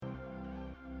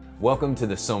Welcome to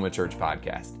the Soma Church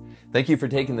podcast. Thank you for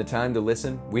taking the time to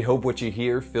listen. We hope what you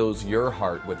hear fills your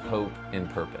heart with hope and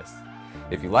purpose.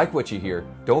 If you like what you hear,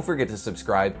 don't forget to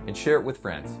subscribe and share it with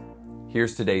friends.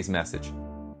 Here's today's message.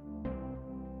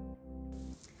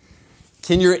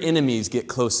 Can your enemies get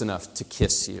close enough to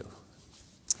kiss you?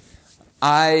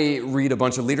 I read a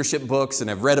bunch of leadership books,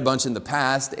 and I've read a bunch in the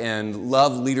past and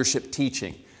love leadership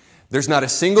teaching. There's not a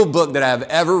single book that I've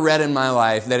ever read in my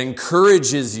life that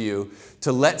encourages you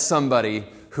to let somebody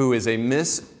who is a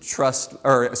mistrust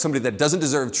or somebody that doesn't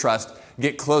deserve trust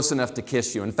get close enough to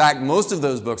kiss you. In fact, most of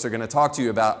those books are going to talk to you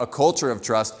about a culture of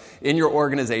trust in your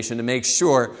organization to make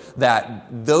sure that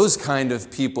those kind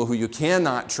of people who you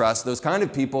cannot trust, those kind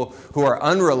of people who are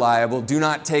unreliable, do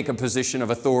not take a position of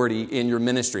authority in your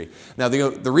ministry. Now,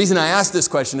 the reason I ask this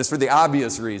question is for the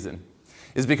obvious reason,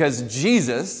 is because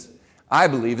Jesus, I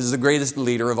believe, is the greatest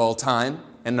leader of all time,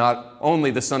 and not only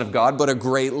the Son of God, but a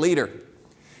great leader.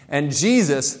 And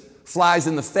Jesus flies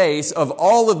in the face of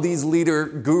all of these leader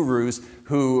gurus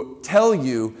who tell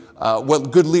you what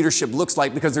good leadership looks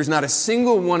like, because there's not a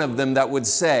single one of them that would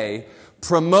say,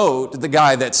 promote the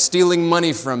guy that's stealing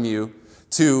money from you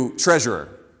to treasurer.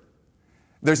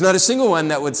 There's not a single one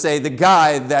that would say the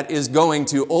guy that is going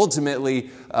to ultimately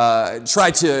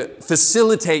try to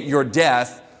facilitate your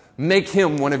death, make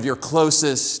him one of your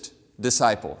closest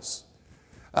disciples.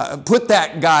 Put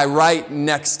that guy right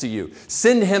next to you.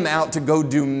 Send him out to go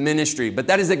do ministry. But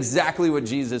that is exactly what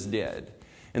Jesus did.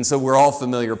 And so we're all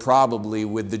familiar probably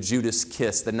with the Judas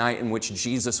kiss, the night in which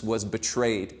Jesus was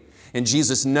betrayed. And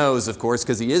Jesus knows, of course,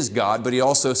 because he is God, but he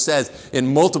also says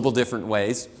in multiple different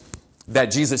ways that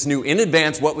Jesus knew in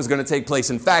advance what was going to take place.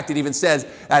 In fact, it even says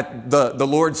at the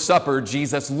Lord's Supper,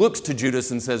 Jesus looks to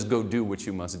Judas and says, go do what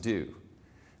you must do.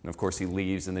 And of course he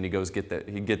leaves, and then he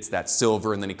gets that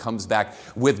silver, and then he comes back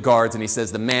with guards, and he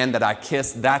says, the man that I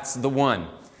kissed, that's the one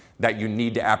that you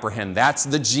need to apprehend. That's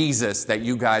the Jesus that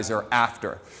you guys are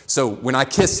after. So when I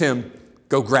kiss him,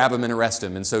 go grab him and arrest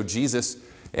him. And so Jesus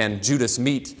and Judas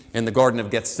meet in the Garden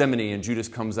of Gethsemane, and Judas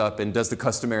comes up and does the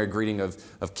customary greeting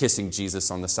of kissing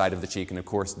Jesus on the side of the cheek. And of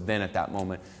course, then at that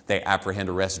moment, they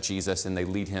arrest Jesus, and they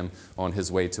lead him on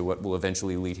his way to what will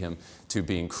eventually lead him to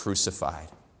being crucified.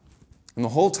 And the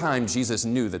whole time, Jesus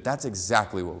knew that that's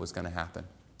exactly what was going to happen.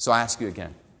 So I ask you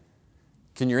again,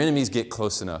 can your enemies get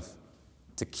close enough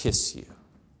to kiss you?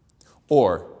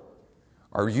 Or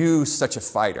are you such a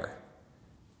fighter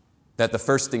that the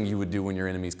first thing you would do when your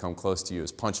enemies come close to you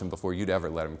is punch them before you'd ever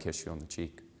let them kiss you on the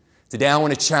cheek? Today, I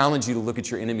want to challenge you to look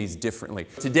at your enemies differently.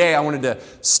 Today, I wanted to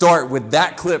start with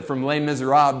that clip from Les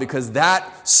Miserables, because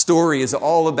that story is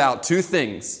all about two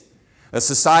things. A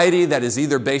society that is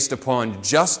either based upon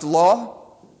just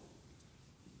law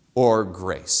or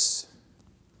grace.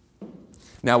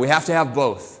 Now, we have to have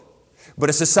both. But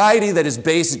a society that is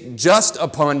based just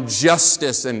upon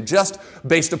justice and just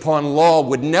based upon law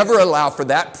would never allow for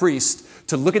that priest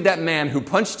to look at that man who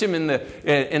punched him in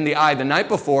the eye the night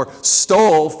before,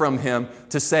 stole from him,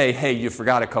 to say, hey, you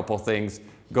forgot a couple things,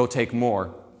 go take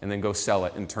more, and then go sell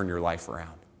it and turn your life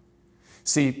around.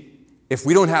 See, if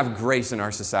we don't have grace in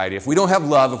our society, if we don't have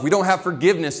love, if we don't have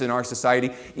forgiveness in our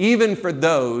society, even for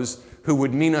those who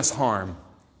would mean us harm,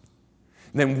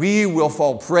 then we will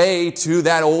fall prey to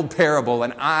that old parable,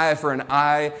 an eye for an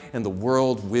eye, and the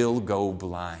world will go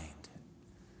blind.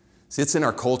 See, it's in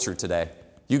our culture today.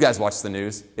 You guys watch the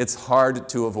news. It's hard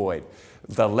to avoid.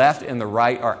 The left and the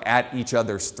right are at each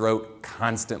other's throat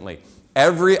constantly.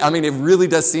 It really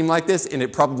does seem like this, and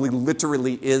it probably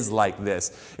literally is like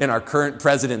this in our current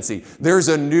presidency. There's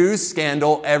a new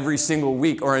scandal every single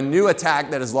week, or a new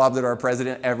attack that is lobbed at our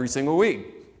president every single week.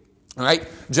 All right?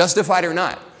 Justified or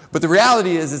not. But the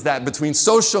reality is that between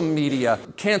social media,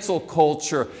 cancel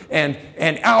culture, and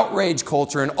outrage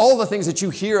culture, and all the things that you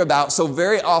hear about so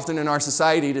very often in our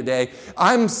society today,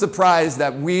 I'm surprised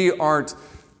that we aren't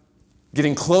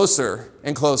getting closer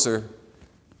and closer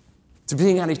to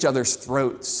being at each other's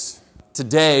throats.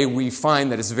 Today, we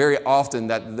find that it's very often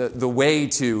that the way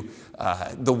to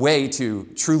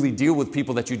truly deal with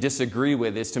people that you disagree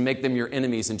with is to make them your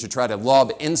enemies and to try to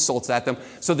lob insults at them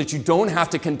so that you don't have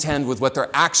to contend with what they're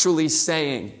actually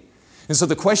saying. And so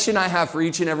the question I have for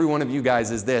each and every one of you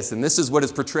guys is this, and this is what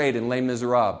is portrayed in Les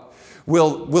Miserables.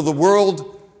 Will the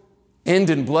world end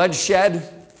in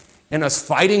bloodshed, in us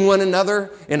fighting one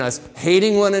another, in us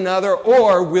hating one another,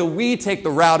 or will we take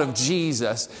the route of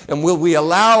Jesus, and will we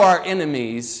allow our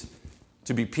enemies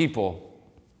to be people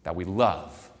that we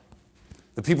love?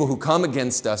 The people who come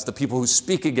against us, the people who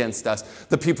speak against us,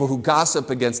 the people who gossip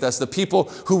against us, the people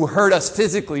who hurt us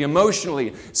physically,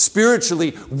 emotionally,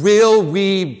 spiritually, will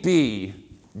we be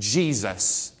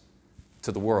Jesus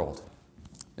to the world?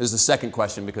 is the second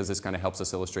question because this kind of helps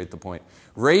us illustrate the point.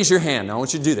 Raise your hand. Now, I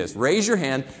want you to do this. Raise your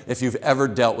hand if you've ever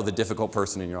dealt with a difficult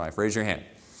person in your life. Raise your hand.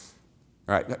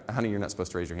 All right. Honey, you're not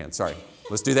supposed to raise your hand. Sorry.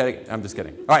 Let's do that again. I'm just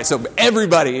kidding. All right. So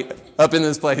everybody up in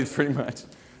this place, pretty much,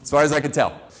 as far as I can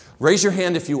tell. Raise your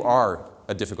hand if you are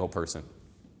a difficult person.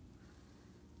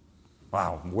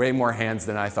 Wow, way more hands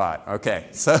than I thought. Okay,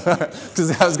 so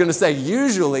because I was going to say,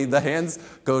 usually the hands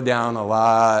go down a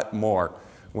lot more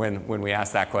when we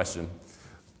ask that question.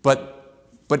 But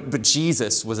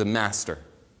Jesus was a master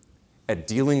at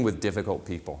dealing with difficult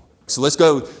people. So let's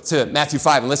go to Matthew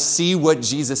 5 and let's see what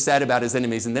Jesus said about his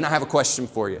enemies. And then I have a question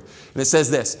for you. And it says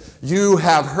this: you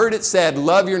have heard it said,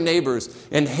 love your neighbors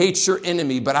and hate your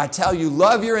enemy. But I tell you,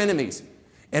 love your enemies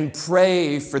and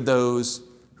pray for those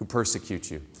who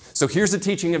persecute you. So here's the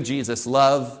teaching of Jesus: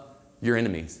 love your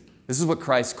enemies. This is what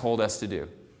Christ called us to do.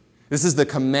 This is the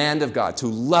command of God, to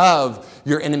love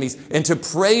your enemies and to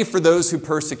pray for those who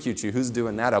persecute you. Who's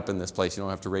doing that up in this place? You don't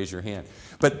have to raise your hand.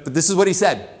 But this is what he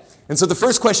said. And so the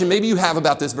first question maybe you have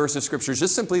about this verse of Scripture is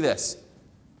just simply this: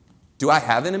 do I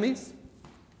have enemies?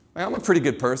 I'm a pretty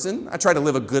good person. I try to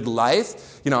live a good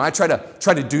life. I try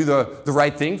to do the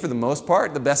right thing for the most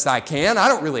part, the best I can. I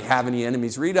don't really have any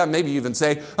enemies. Rita, maybe you even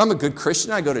say, I'm a good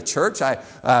Christian. I go to church.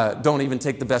 I don't even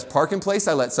take the best parking place.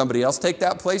 I let somebody else take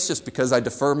that place just because I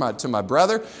defer to my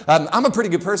brother. I'm a pretty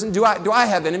good person. Do I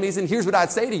have enemies? And here's what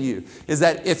I'd say to you, is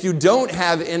that if you don't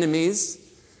have enemies,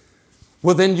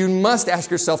 well, then you must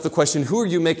ask yourself the question, who are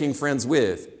you making friends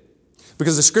with?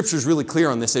 Because the Scripture is really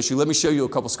clear on this issue. Let me show you a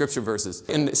couple Scripture verses.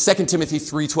 In 2 Timothy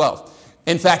 3:12.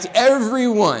 In fact,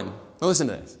 everyone, now listen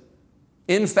to this.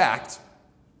 In fact,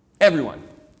 everyone.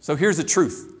 So here's the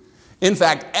truth. In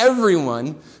fact,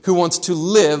 everyone who wants to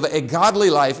live a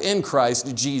godly life in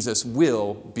Christ Jesus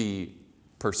will be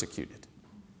persecuted.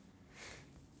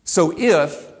 So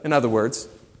if, in other words,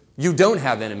 you don't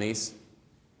have enemies,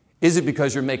 is it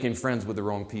because you're making friends with the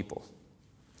wrong people?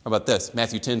 How about this?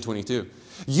 Matthew 10:22.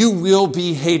 You will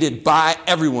be hated by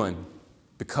everyone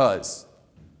because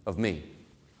of me.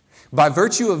 By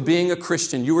virtue of being a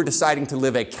Christian, you are deciding to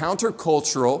live a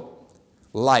countercultural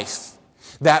life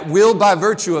that will, by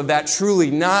virtue of that, truly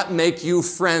not make you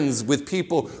friends with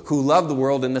people who love the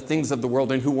world and the things of the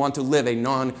world and who want to live a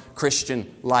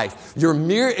non-Christian life. Your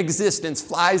mere existence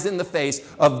flies in the face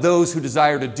of those who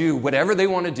desire to do whatever they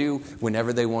want to do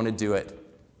whenever they want to do it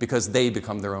because they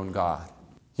become their own God.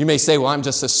 You may say, well, I'm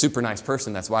just a super nice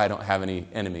person. That's why I don't have any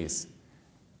enemies.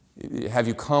 Have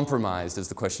you compromised is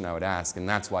the question I would ask, and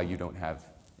that's why you don't have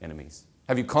enemies.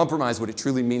 Have you compromised what it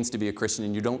truly means to be a Christian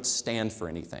and you don't stand for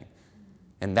anything?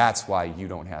 And that's why you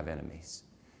don't have enemies.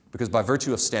 Because by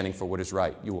virtue of standing for what is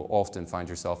right, you will often find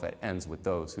yourself at ends with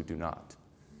those who do not.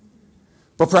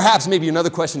 But perhaps maybe another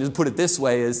question to put it this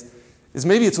way is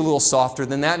maybe it's a little softer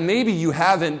than that. Maybe you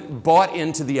haven't bought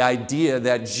into the idea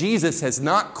that Jesus has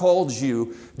not called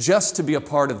you just to be a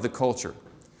part of the culture.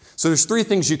 So there's three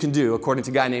things you can do, according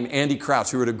to a guy named Andy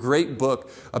Crouch, who wrote a great book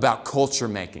about culture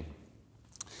making.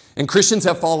 And Christians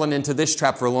have fallen into this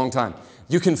trap for a long time.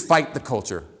 You can fight the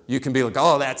culture. You can be like,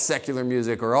 oh, that's secular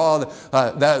music, or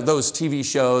those TV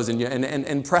shows,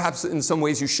 and perhaps in some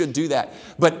ways you should do that.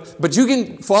 But you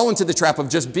can fall into the trap of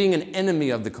just being an enemy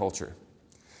of the culture.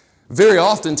 Very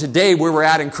often today, where we're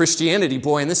at in Christianity,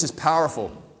 boy, and this is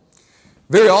powerful.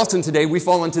 Very often today, we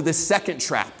fall into this second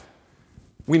trap.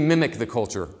 We mimic the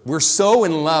culture. We're so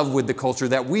in love with the culture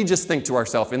that we just think to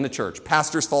ourselves in the church.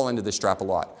 Pastors fall into this trap a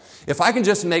lot. If I can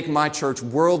just make my church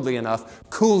worldly enough,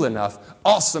 cool enough,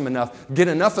 awesome enough, get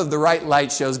enough of the right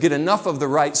light shows, get enough of the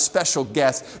right special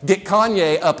guests, get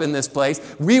Kanye up in this place,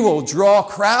 we will draw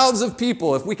crowds of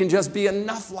people. If we can just be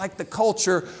enough like the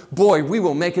culture, boy, we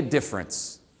will make a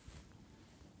difference.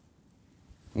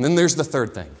 And then there's the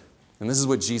third thing. And this is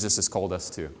what Jesus has called us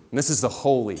to. And this is the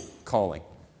holy calling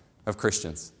of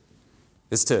Christians.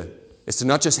 Is to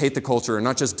not just hate the culture or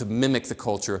not just to mimic the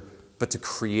culture, but to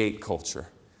create culture.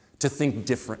 To think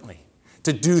differently.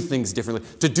 To do things differently.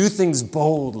 To do things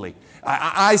boldly.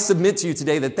 I submit to you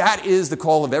today that is the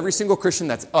call of every single Christian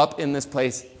that's up in this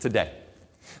place today.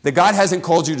 That God hasn't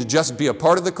called you to just be a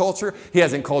part of the culture. He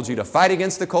hasn't called you to fight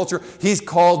against the culture. He's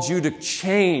called you to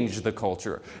change the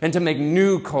culture and to make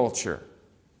new culture.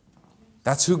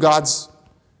 That's who God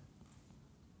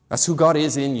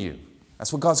is in you.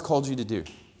 That's what God's called you to do.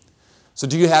 So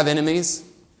do you have enemies?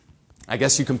 I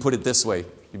guess you can put it this way.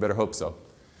 You better hope so.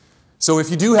 So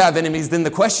if you do have enemies, then the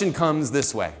question comes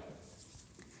this way.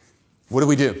 What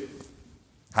do?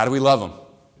 How do we love them?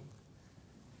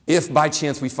 If by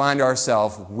chance we find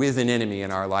ourselves with an enemy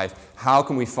in our life, how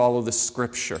can we follow the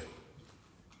Scripture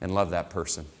and love that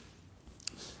person?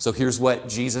 So here's what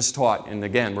Jesus taught. And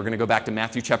again, we're going to go back to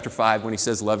Matthew chapter 5 when he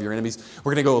says, love your enemies.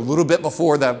 We're going to go a little bit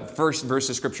before the first verse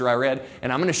of Scripture I read.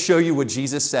 And I'm going to show you what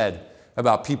Jesus said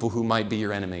about people who might be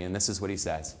your enemy. And this is what he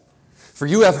says. For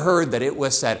you have heard that it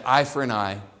was said, eye for an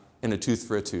eye and a tooth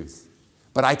for a tooth.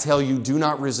 But I tell you, do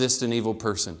not resist an evil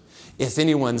person. If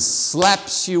anyone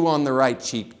slaps you on the right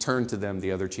cheek, turn to them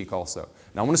the other cheek also.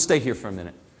 Now I want to stay here for a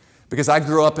minute. Because I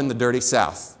grew up in the dirty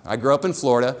South. I grew up in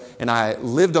Florida, and I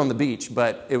lived on the beach,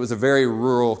 but it was a very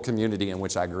rural community in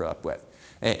which I grew up with.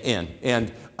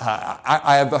 And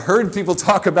I have heard people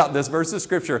talk about this verse of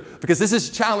Scripture because this is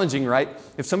challenging, right?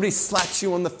 If somebody slaps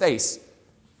you on the face,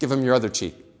 give them your other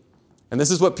cheek. And this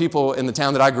is what people in the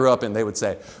town that I grew up in, they would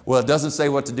say, well, it doesn't say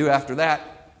what to do after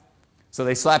that. So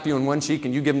they slap you on one cheek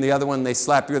and you give them the other one, and they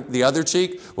slap the other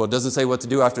cheek. Well, it doesn't say what to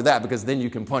do after that because then you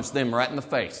can punch them right in the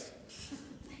face.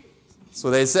 That's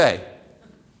what they say.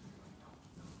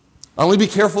 Only be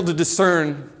careful to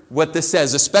discern what this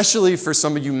says, especially for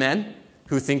some of you men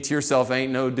who think to yourself, ain't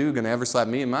no dude going to ever slap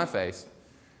me in my face.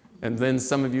 And then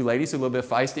some of you ladies who are a little bit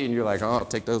feisty and you're like, oh,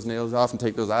 take those nails off and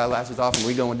take those eyelashes off and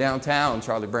we going downtown,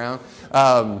 Charlie Brown.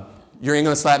 You ain't going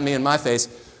to slap me in my face.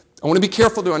 I want to be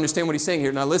careful to understand what he's saying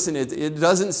here. Now listen, it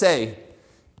doesn't say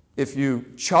if you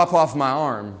chop off my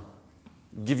arm,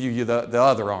 give you the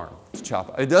other arm to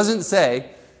chop. It doesn't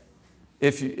say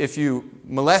if you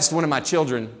molest one of my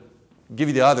children, give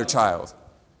you the other child.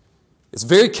 It's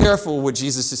very careful what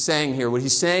Jesus is saying here. What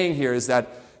he's saying here is that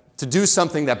to do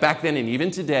something that back then and even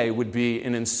today would be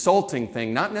an insulting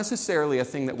thing, not necessarily a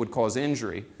thing that would cause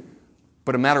injury,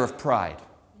 but a matter of pride.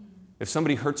 If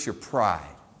somebody hurts your pride,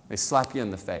 they slap you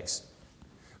in the face.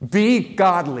 Be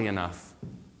godly enough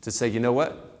to say, you know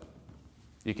what?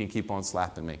 You can keep on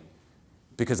slapping me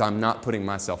because I'm not putting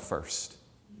myself first.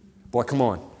 Boy, come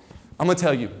on. I'm going to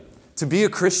tell you, to be a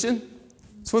Christian,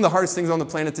 it's one of the hardest things on the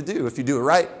planet to do if you do it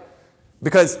right.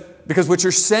 Because what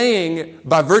you're saying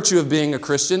by virtue of being a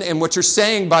Christian and what you're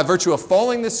saying by virtue of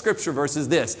following this scripture verse is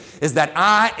this, is that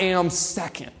I am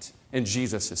second and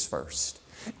Jesus is first.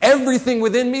 Everything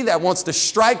within me that wants to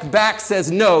strike back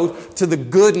says no to the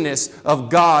goodness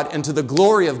of God and to the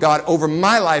glory of God over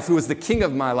my life, who is the king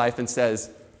of my life, and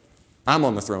says, I'm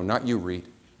on the throne, not you, Reed.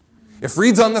 If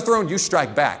Reed's on the throne, you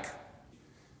strike back.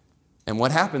 And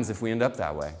what happens if we end up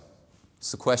that way?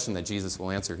 It's the question that Jesus will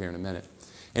answer here in a minute.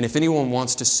 And if anyone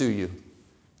wants to sue you,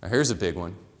 now here's a big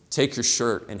one. Take your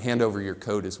shirt and hand over your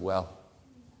coat as well.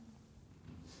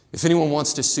 If anyone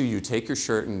wants to sue you, take your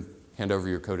shirt and hand over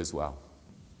your coat as well.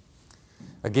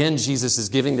 Again, Jesus is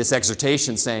giving this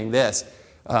exhortation saying this,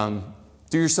 do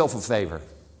yourself a favor.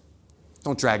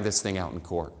 Don't drag this thing out in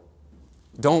court.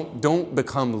 Don't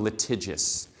become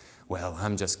litigious. Well,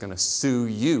 I'm just going to sue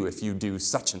you if you do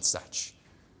such and such.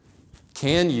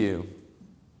 Can you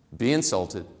be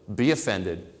insulted, be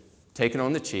offended, taken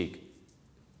on the cheek,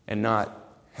 and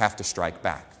not have to strike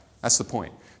back? That's the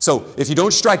point. So if you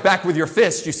don't strike back with your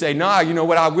fist, you say, nah, you know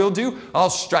what I will do? I'll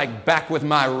strike back with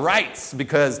my rights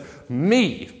because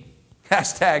me,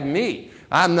 hashtag me,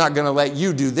 I'm not going to let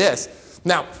you do this.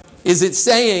 Now, is it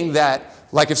saying that,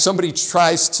 like if somebody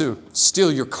tries to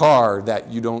steal your car, that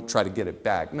you don't try to get it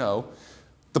back? No.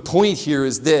 The point here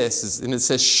is this, and it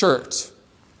says shirt.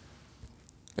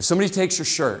 If somebody takes your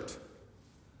shirt,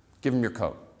 give them your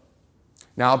coat.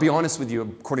 Now, I'll be honest with you,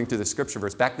 according to the scripture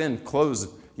verse, back then, clothes,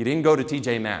 you didn't go to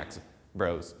TJ Maxx,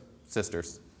 bros,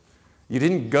 sisters. You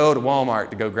didn't go to Walmart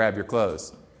to go grab your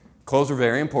clothes. Clothes were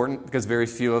very important because very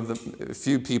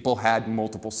few people had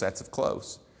multiple sets of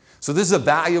clothes. So this is a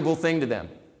valuable thing to them.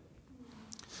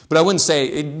 But I wouldn't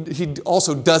say, he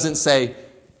also doesn't say,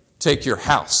 take your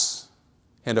house,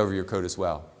 hand over your coat as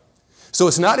well. So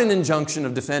it's not an injunction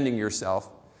of defending yourself,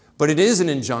 but it is an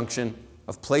injunction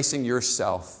of placing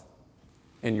yourself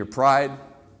and your pride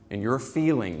and your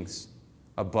feelings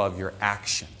above your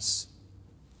actions.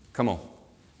 Come on.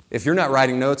 If you're not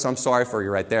writing notes, I'm sorry for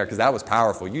you right there because that was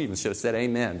powerful. You even should have said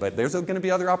amen, but there's going to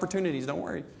be other opportunities, don't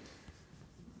worry.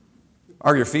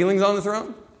 Are your feelings on the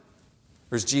throne?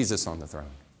 Or is Jesus on the throne?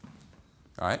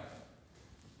 All right?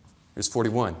 Here's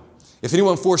 41. If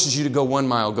anyone forces you to go 1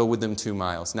 mile, go with them 2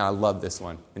 miles. Now, I love this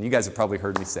one. And you guys have probably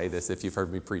heard me say this if you've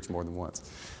heard me preach more than once.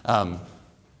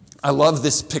 I love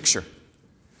this picture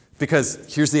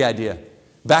because here's the idea.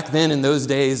 Back then, in those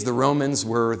days, the Romans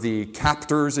were the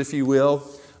captors, if you will,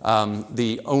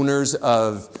 the owners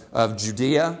of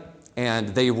Judea, and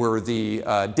they were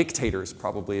the dictators,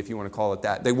 probably, if you want to call it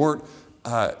that. They weren't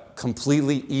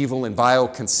completely evil and vile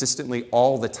consistently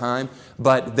all the time,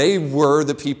 but they were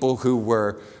the people who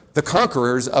were the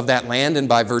conquerors of that land, and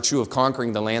by virtue of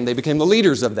conquering the land, they became the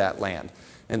leaders of that land.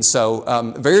 And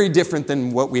so very different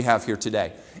than what we have here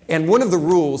today. And one of the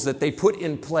rules that they put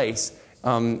in place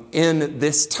in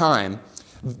this time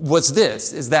was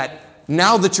this, is that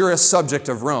now that you're a subject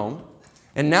of Rome,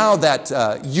 and now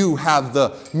that you have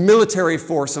the military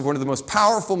force of one of the most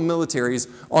powerful militaries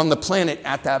on the planet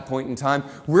at that point in time,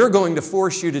 we're going to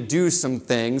force you to do some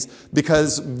things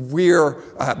because we're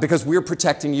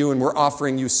protecting you and we're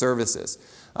offering you services.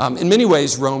 In many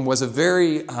ways, Rome was a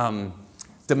very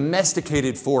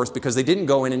domesticated force because they didn't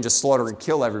go in and just slaughter and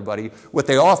kill everybody. What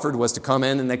they offered was to come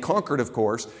in, and they conquered, of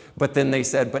course, but then they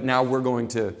said, but now we're going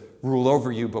to rule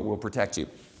over you, but we'll protect you.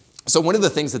 So one of the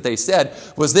things that they said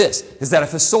was this, is that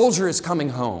if a soldier is coming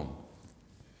home,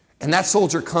 and that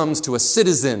soldier comes to a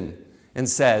citizen and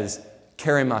says,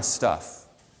 carry my stuff,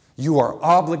 you are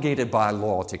obligated by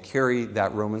law to carry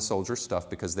that Roman soldier's stuff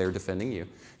because they're defending you.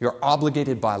 You're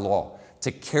obligated by law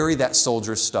to carry that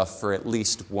soldier's stuff for at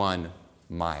least 1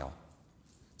 mile.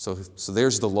 So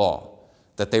there's the law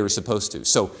that they were supposed to.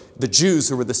 So the Jews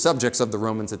who were the subjects of the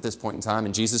Romans at this point in time,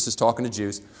 and Jesus is talking to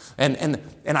Jews, and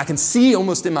I can see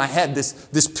almost in my head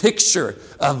this picture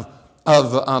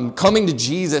of coming to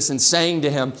Jesus and saying to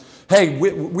him, hey,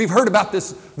 we've heard about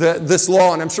this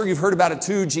law, and I'm sure you've heard about it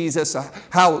too, Jesus,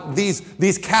 how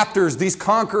these captors, these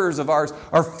conquerors of ours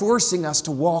are forcing us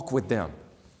to walk with them.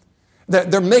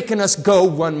 They're making us go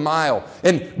 1 mile.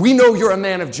 And we know you're a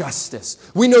man of justice.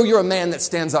 We know you're a man that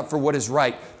stands up for what is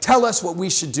right. Tell us what we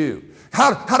should do.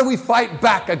 How do we fight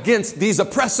back against these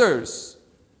oppressors?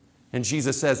 And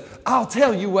Jesus says, I'll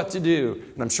tell you what to do.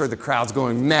 And I'm sure the crowd's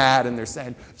going mad and they're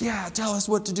saying, yeah, tell us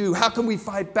what to do. How can we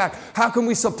fight back? How can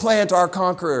we supplant our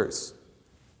conquerors?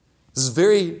 This is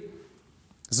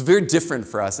very different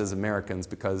for us as Americans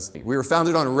because we were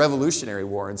founded on a revolutionary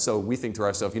war. And so we think to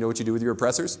ourselves, you know what you do with your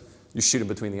oppressors? You shoot them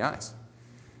between the eyes.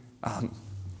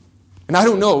 And I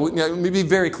don't know, let me be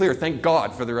very clear. Thank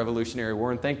God for the Revolutionary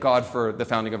War and thank God for the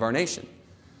founding of our nation.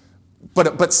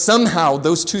 But somehow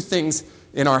those two things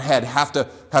in our head have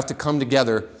to come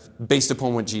together based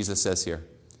upon what Jesus says here.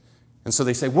 And so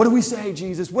they say, what do we say,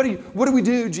 Jesus? What do we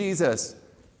do, Jesus?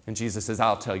 And Jesus says,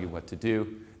 I'll tell you what to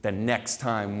do. The next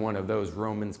time one of those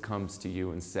Romans comes to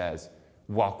you and says,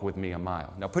 walk with me 1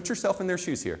 mile. Now put yourself in their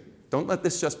shoes here. Don't let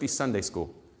this just be Sunday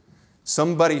school.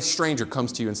 Somebody, stranger,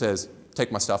 comes to you and says,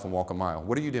 take my stuff and walk 1 mile.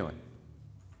 What are you doing?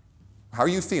 How are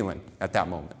you feeling at that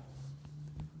moment?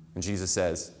 And Jesus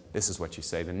says, this is what you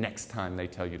say the next time they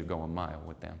tell you to go 1 mile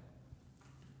with them.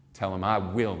 Tell them, I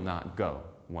will not go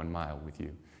 1 mile with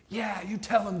you. Yeah, you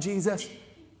tell them, Jesus.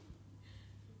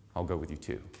 I'll go with you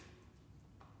too.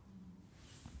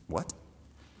 What?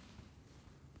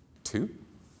 2?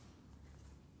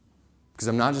 Because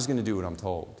I'm not just going to do what I'm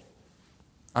told.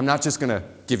 I'm not just going to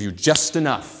give you just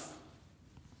enough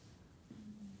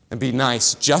and be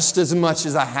nice just as much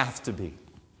as I have to be.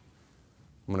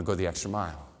 I'm going to go the extra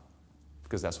mile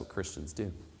because that's what Christians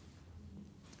do.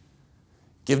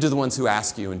 Give to the ones who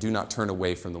ask you and do not turn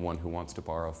away from the one who wants to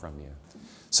borrow from you.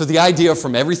 So the idea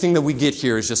from everything that we get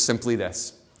here is just simply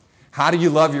this. How do you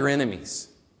love your enemies?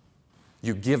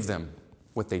 You give them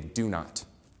what they do not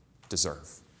deserve.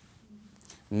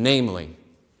 Namely,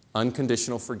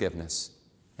 unconditional forgiveness.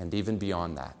 And even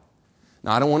beyond that.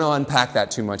 Now, I don't want to unpack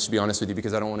that too much, to be honest with you,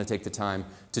 because I don't want to take the time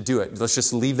to do it. Let's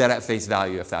just leave that at face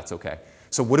value, if that's okay.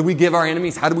 So what do we give our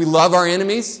enemies? How do we love our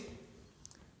enemies?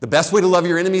 The best way to love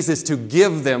your enemies is to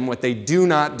give them what they do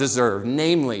not deserve,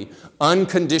 namely,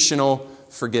 unconditional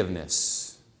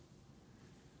forgiveness.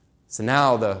 So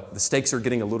now the stakes are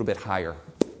getting a little bit higher.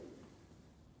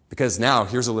 Because now,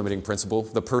 here's a limiting principle.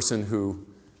 The person who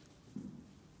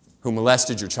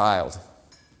molested your child,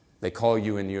 they call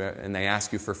you and they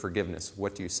ask you for forgiveness.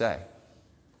 What do you say?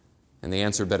 And the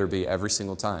answer better be every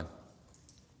single time,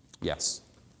 yes,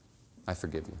 I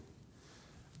forgive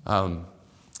you.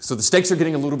 So the stakes are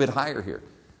getting a little bit higher here.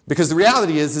 Because the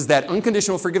reality is that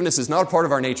unconditional forgiveness is not a part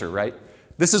of our nature, right?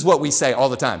 This is what we say all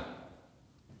the time.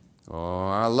 Oh,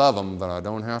 I love them, but I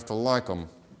don't have to like them.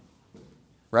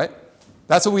 Right?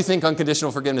 That's what we think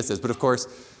unconditional forgiveness is. But of course,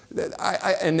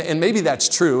 and maybe that's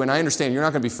true, and I understand you're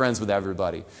not going to be friends with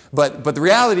everybody. But the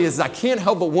reality is I can't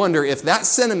help but wonder if that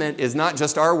sentiment is not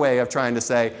just our way of trying to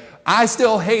say, I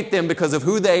still hate them because of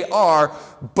who they are,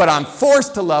 but I'm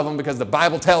forced to love them because the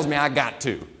Bible tells me I got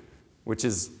to, which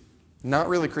is not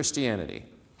really Christianity.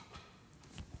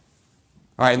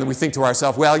 All right, and then we think to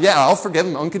ourselves, well, yeah, I'll forgive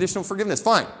them, unconditional forgiveness,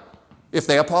 fine, if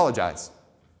they apologize.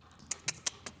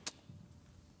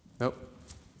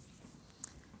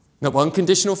 Nope,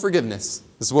 unconditional forgiveness.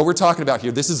 This is what we're talking about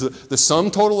here. This is the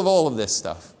sum total of all of this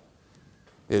stuff,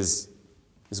 is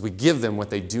we give them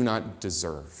what they do not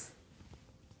deserve.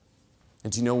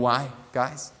 And do you know why,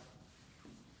 guys?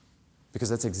 Because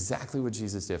that's exactly what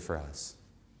Jesus did for us.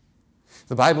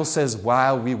 The Bible says,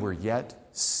 while we were yet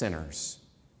sinners,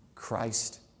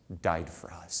 Christ died for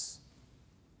us.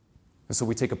 And so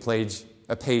we take a page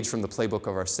from the playbook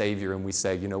of our Savior and we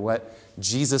say, you know what?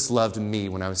 Jesus loved me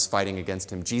when I was fighting against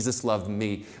him. Jesus loved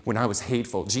me when I was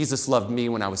hateful. Jesus loved me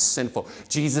when I was sinful.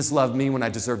 Jesus loved me when I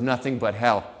deserved nothing but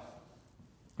hell.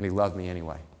 And he loved me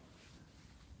anyway.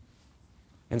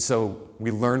 And so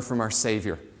we learn from our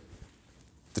Savior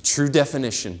the true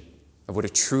definition of what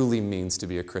it truly means to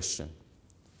be a Christian.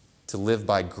 To live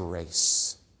by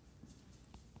grace,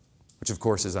 which of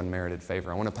course is unmerited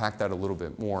favor. I want to pack that a little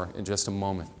bit more in just a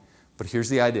moment. But here's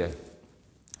the idea,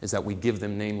 is that we give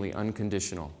them, namely,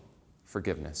 unconditional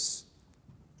forgiveness.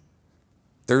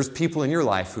 There's people in your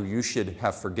life who you should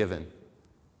have forgiven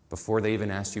before they even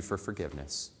asked you for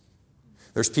forgiveness.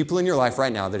 There's people in your life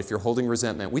right now that if you're holding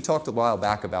resentment, we talked a while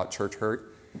back about church hurt.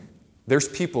 There's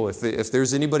people, if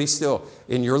there's anybody still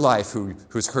in your life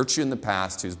who's hurt you in the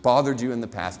past, who's bothered you in the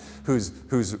past, who's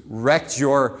wrecked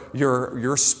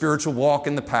your spiritual walk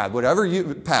in the past, whatever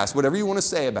you want to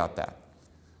say about that,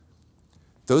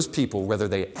 those people, whether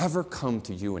they ever come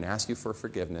to you and ask you for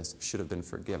forgiveness, should have been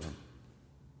forgiven.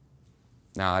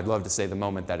 Now, I'd love to say the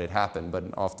moment that it happened, but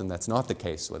often that's not the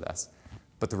case with us.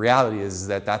 But the reality is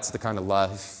that that's the kind of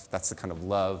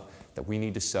love that we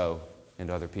need to sow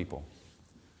into other people.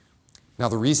 Now,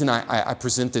 the reason I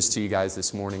present this to you guys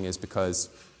this morning is because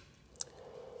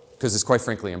it's quite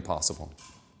frankly impossible.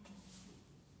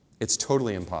 It's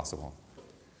totally impossible.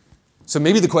 So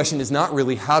maybe the question is not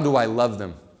really, how do I love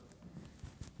them?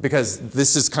 Because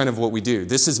this is kind of what we do.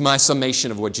 This is my summation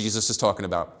of what Jesus is talking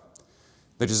about.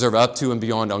 They deserve up to and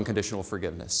beyond unconditional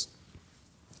forgiveness.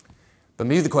 But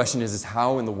maybe the question is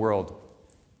how in the world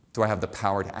do I have the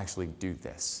power to actually do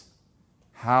this?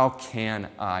 How can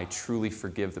I truly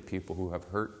forgive the people who have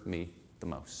hurt me the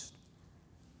most?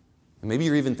 And maybe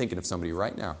you're even thinking of somebody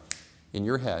right now in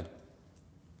your head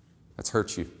that's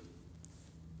hurt you.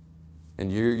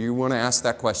 And you want to ask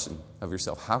that question of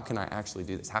yourself. How can I actually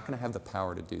do this? How can I have the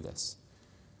power to do this?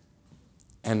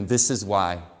 And this is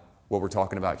why what we're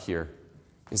talking about here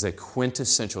is a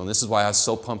quintessential, and this is why I was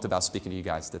so pumped about speaking to you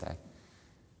guys today.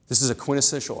 This is a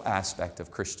quintessential aspect of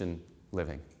Christian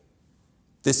living.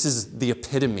 This is the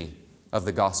epitome of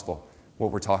the gospel,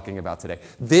 what we're talking about today.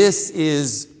 This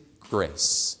is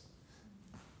grace.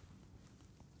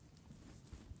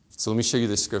 So let me show you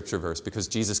this scripture verse because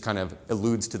Jesus kind of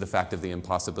alludes to the fact of the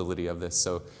impossibility of this.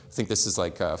 So I think this is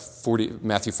like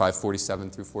Matthew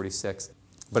 5:47 through 46.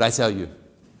 But I tell you,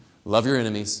 love your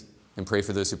enemies and pray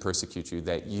for those who persecute you,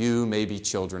 that you may be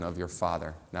children of your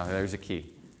Father. Now there's a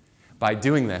key. By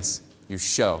doing this, you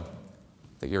show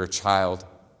that you're a child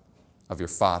of your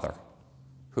Father,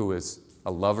 who is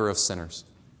a lover of sinners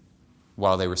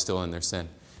while they were still in their sin.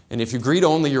 And if you greet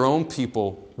only your own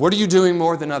people, what are you doing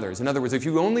more than others? In other words, if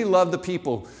you only love the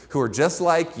people who are just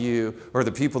like you or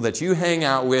the people that you hang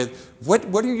out with, what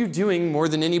are you doing more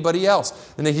than anybody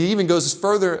else? And then he even goes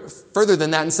further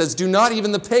than that and says, do not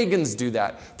even the pagans do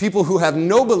that. People who have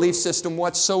no belief system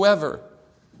whatsoever.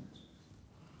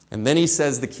 And then he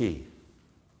says the key,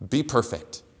 be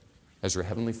perfect as your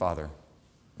heavenly Father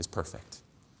is perfect.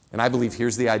 And I believe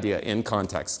here's the idea in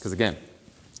context, because again,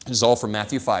 this is all from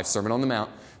Matthew 5, Sermon on the Mount,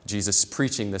 Jesus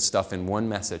preaching this stuff in one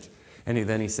message. And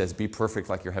then he says, be perfect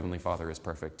like your heavenly Father is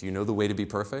perfect. Do you know the way to be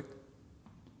perfect?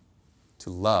 To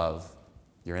love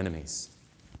your enemies.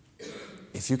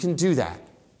 If you can do that,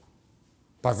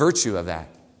 by virtue of that,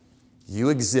 you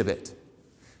exhibit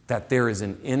that there is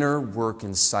an inner work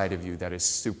inside of you that is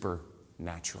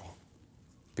supernatural.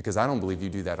 Because I don't believe you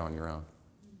do that on your own.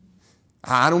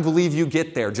 I don't believe you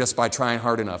get there just by trying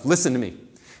hard enough. Listen to me.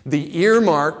 The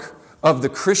earmark of the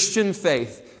Christian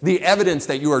faith, the evidence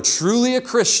that you are truly a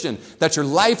Christian, that your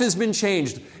life has been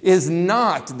changed, is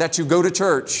not that you go to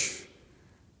church.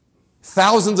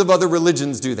 Thousands of other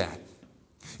religions do that.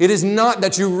 It is not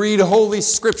that you read Holy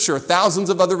Scripture.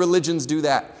 Thousands of other religions do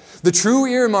that. The true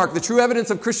earmark, the true evidence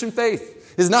of Christian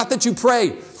faith is not that you pray.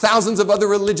 Thousands of other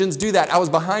religions do that. I was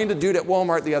behind a dude at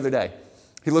Walmart the other day.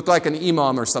 He looked like an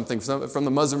imam or something from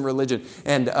the Muslim religion.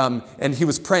 And he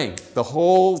was praying the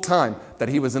whole time that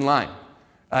he was in line.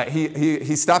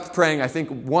 He stopped praying, I think,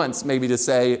 once, maybe to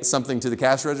say something to the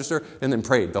cash register, and then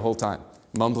prayed the whole time,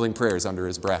 mumbling prayers under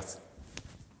his breath.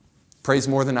 Prays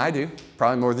more than I do,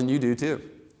 probably more than you do too.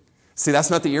 See,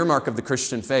 that's not the earmark of the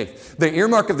Christian faith. The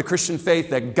earmark of the Christian faith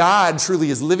that God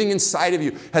truly is living inside of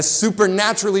you, has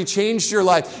supernaturally changed your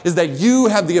life, is that you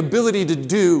have the ability to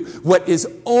do what is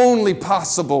only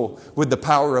possible with the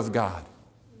power of God.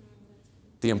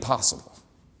 The impossible.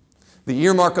 The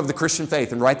earmark of the Christian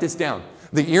faith, and write this down,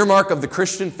 the earmark of the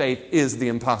Christian faith is the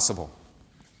impossible.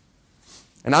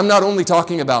 And I'm not only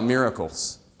talking about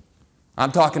miracles.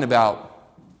 I'm talking about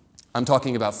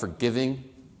forgiving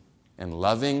and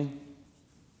loving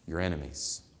your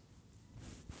enemies.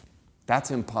 That's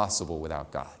impossible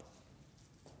without God.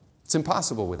 It's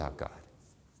impossible without God.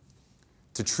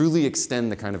 To truly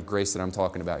extend the kind of grace that I'm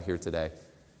talking about here today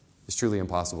is truly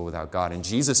impossible without God. And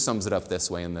Jesus sums it up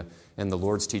this way in the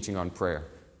Lord's teaching on prayer.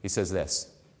 He says this,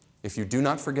 if you do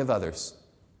not forgive others,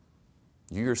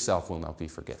 you yourself will not be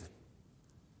forgiven.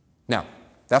 Now,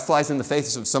 that flies in the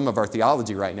face of some of our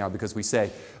theology right now because we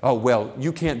say, oh, well,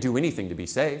 you can't do anything to be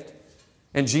saved.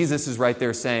 And Jesus is right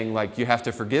there saying, like, you have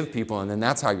to forgive people and then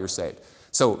that's how you're saved.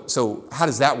 So how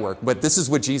does that work? But this is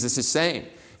what Jesus is saying,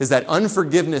 is that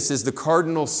unforgiveness is the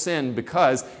cardinal sin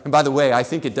because, and by the way, I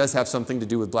think it does have something to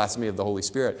do with blasphemy of the Holy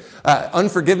Spirit.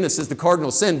 Unforgiveness is the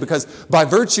cardinal sin because by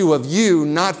virtue of you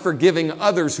not forgiving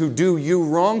others who do you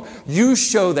wrong, you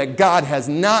show that God has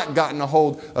not gotten a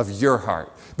hold of your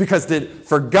heart. Because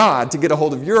for God to get a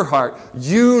hold of your heart,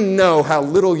 you know how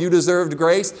little you deserved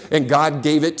grace, and God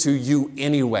gave it to you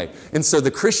anyway. And so the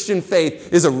Christian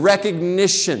faith is a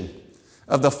recognition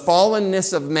of the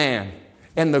fallenness of man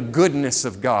and the goodness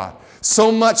of God.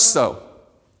 So much so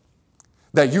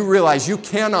that you realize you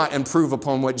cannot improve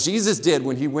upon what Jesus did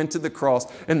when he went to the cross,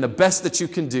 and the best that you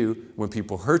can do when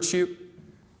people hurt you,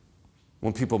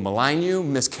 when people malign you,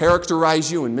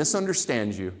 mischaracterize you, and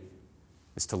misunderstand you,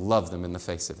 is to love them in the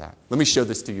face of that. Let me show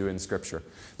this to you in Scripture.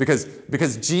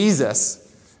 Because Jesus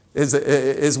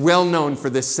is well known for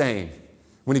this saying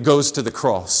when he goes to the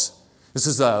cross. This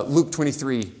is Luke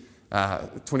 23,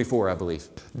 24, I believe.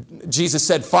 Jesus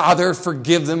said, Father,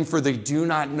 forgive them, for they do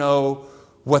not know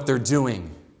what they're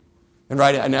doing. And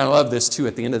I love this too.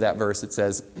 At the end of that verse, it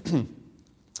says,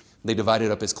 they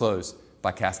divided up his clothes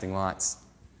by casting lots.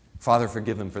 Father,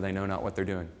 forgive them, for they know not what they're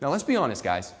doing. Now, let's be honest,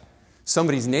 guys.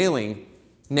 Somebody's nailing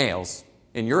nails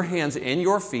in your hands and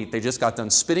your feet. They just got done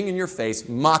spitting in your face,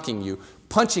 mocking you,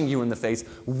 punching you in the face,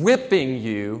 whipping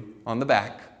you on the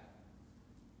back.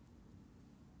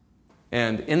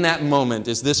 And in that moment,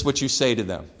 is this what you say to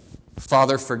them?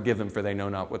 Father, forgive them, for they know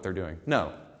not what they're doing.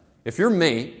 No. If you're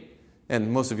me, and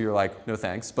most of you are like, no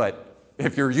thanks, but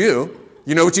if you're you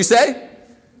know what you say?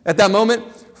 At that moment,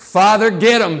 Father,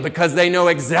 get them, because they know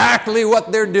exactly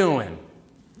what they're doing.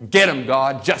 Get them,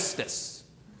 God, justice.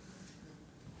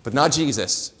 But not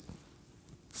Jesus.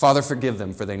 Father, forgive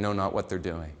them, for they know not what they're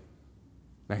doing.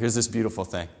 Now here's this beautiful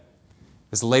thing.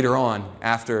 Is later on,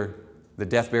 after the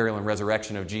death, burial, and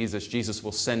resurrection of Jesus, Jesus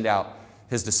will send out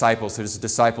his disciples. His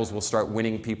disciples will start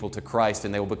winning people to Christ,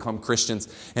 and they will become Christians.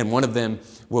 And one of them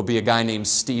will be a guy named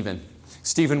Stephen.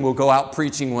 Stephen will go out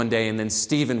preaching one day, and then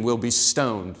Stephen will be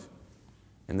stoned.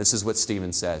 And this is what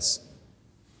Stephen says,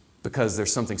 because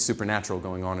there's something supernatural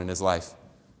going on in his life.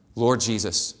 Lord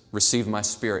Jesus, receive my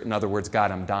spirit. In other words, God,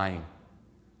 I'm dying.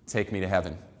 Take me to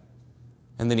heaven.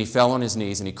 And then he fell on his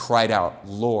knees and he cried out,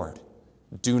 Lord,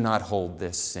 do not hold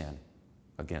this sin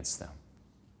against them.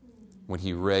 When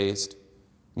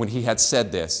he had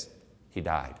said this, he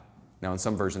died. Now, in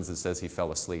some versions it says he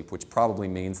fell asleep, which probably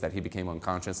means that he became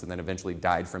unconscious and then eventually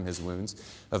died from his wounds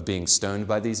of being stoned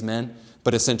by these men.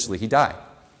 But essentially, he died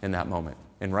in that moment.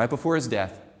 And right before his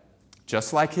death,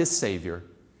 just like his Savior,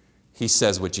 he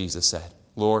says what Jesus said.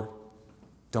 Lord,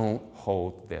 don't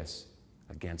hold this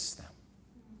against them.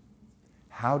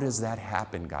 How does that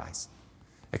happen, guys?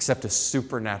 Except a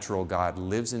supernatural God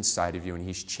lives inside of you and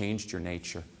he's changed your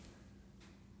nature.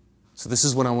 So this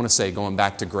is what I want to say, going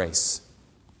back to grace.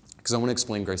 Because I want to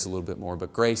explain grace a little bit more.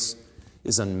 But grace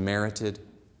is unmerited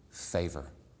favor.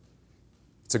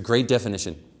 It's a great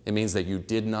definition. It means that you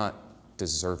did not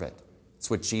deserve it. It's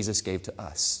what Jesus gave to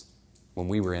us when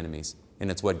we were enemies. And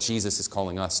it's what Jesus is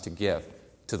calling us to give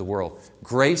to the world.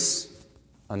 Grace,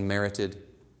 unmerited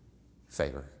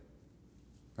favor.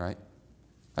 Right?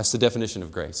 That's the definition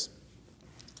of grace.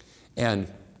 And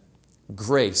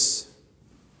grace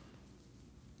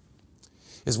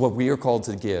is what we are called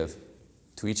to give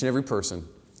to each and every person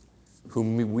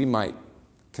whom we might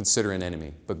consider an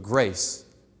enemy. But grace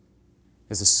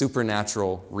is a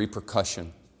supernatural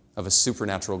repercussion of a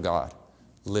supernatural God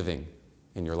living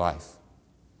in your life.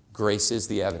 Grace is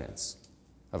the evidence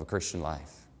of a Christian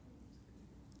life.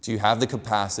 Do you have the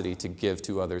capacity to give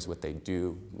to others what they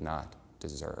do not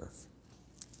deserve?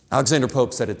 Alexander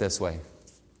Pope said it this way: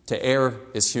 to err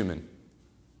is human,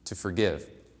 to forgive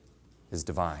is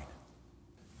divine.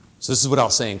 So this is what I'll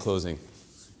say in closing.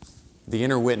 The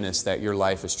inner witness that your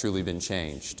life has truly been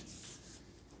changed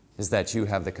is that you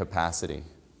have the capacity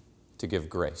to give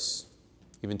grace,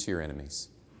 even to your enemies.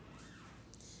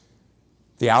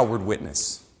 The outward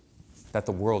witness that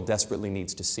the world desperately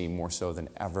needs to see more so than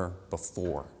ever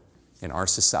before in our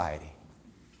society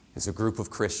is a group of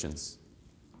Christians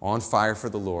on fire for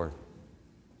the Lord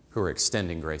who are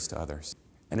extending grace to others.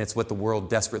 And it's what the world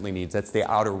desperately needs. That's the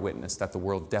outer witness that the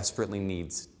world desperately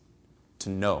needs to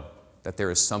know that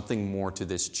there is something more to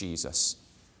this Jesus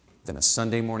than a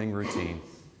Sunday morning routine,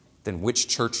 than which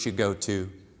church you go to,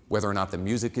 whether or not the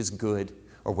music is good,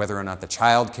 or whether or not the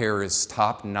child care is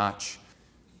top notch.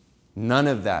 None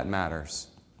of that matters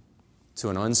to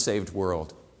an unsaved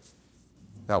world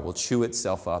that will chew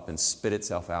itself up and spit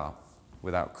itself out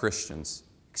without Christians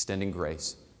extending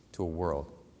grace to a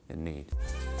world in need.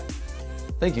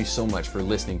 Thank you so much for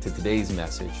listening to today's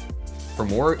message. For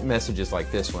more messages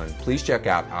like this one, please check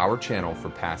out our channel for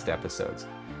past episodes.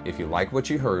 If you like what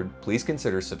you heard, please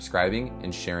consider subscribing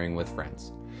and sharing with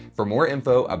friends. For more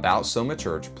info about Soma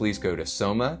Church, please go to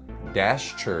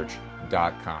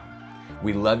soma-church.com.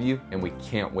 We love you and we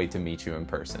can't wait to meet you in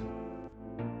person.